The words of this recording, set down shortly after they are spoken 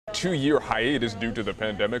2-year hiatus due to the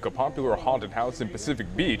pandemic, a popular haunted house in Pacific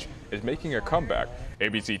Beach is making a comeback.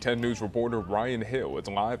 ABC 10 News reporter Ryan Hill is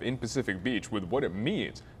live in Pacific Beach with what it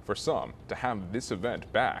means for some to have this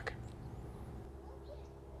event back.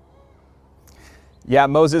 Yeah,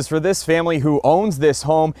 Moses, for this family who owns this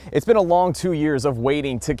home, it's been a long 2 years of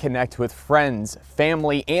waiting to connect with friends,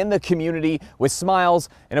 family, and the community with smiles,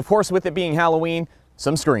 and of course, with it being Halloween,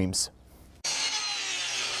 some screams.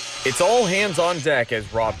 It's all hands on deck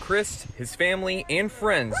as Rob Christ, his family, and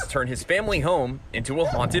friends turn his family home into a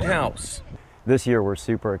haunted house. This year we're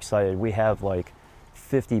super excited. We have like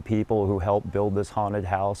 50 people who helped build this haunted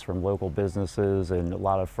house from local businesses and a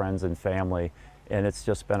lot of friends and family. And it's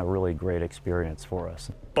just been a really great experience for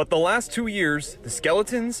us. But the last 2 years, the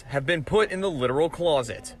skeletons have been put in the literal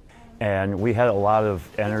closet. And we had a lot of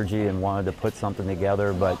energy and wanted to put something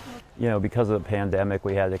together, but you know, because of the pandemic,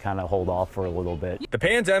 we had to kind of hold off for a little bit. The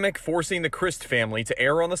pandemic forcing the Christ family to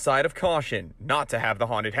err on the side of caution, not to have the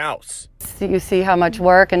haunted house. You see how much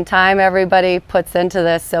work and time everybody puts into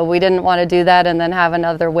this, so we didn't want to do that and then have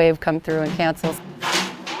another wave come through and cancel.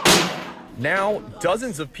 Now,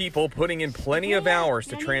 dozens of people putting in plenty of hours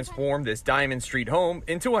to transform this Diamond Street home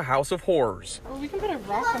into a house of horrors. Or we can put a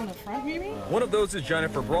rock on the front, maybe? One of those is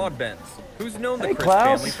Jennifer Broadbent, who's known the Christ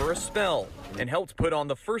Klaus. family for a spell and helped put on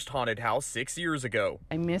the first haunted house 6 years ago.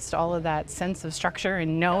 I missed all of that sense of structure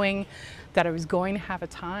and knowing that I was going to have a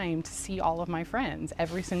time to see all of my friends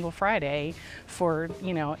every single Friday for,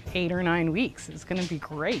 8 or 9 weeks. It's going to be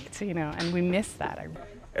great, and we missed that.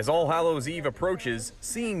 As All Hallows Eve approaches,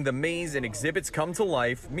 seeing the maze and exhibits come to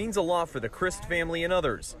life means a lot for the Christ family and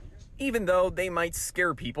others, even though they might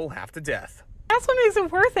scare people half to death. That's what makes it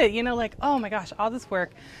worth it, like, oh my gosh, all this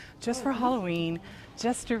work just for Halloween,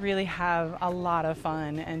 just to really have a lot of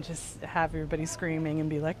fun and just have everybody screaming and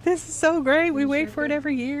be like, this is so great, we wait for it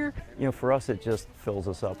every year. For us, it just fills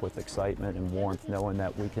us up with excitement and warmth, knowing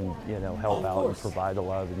that we can, help out and provide a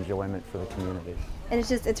lot of enjoyment for the community. And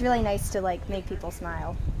it's really nice to make people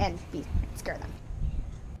smile and scare them.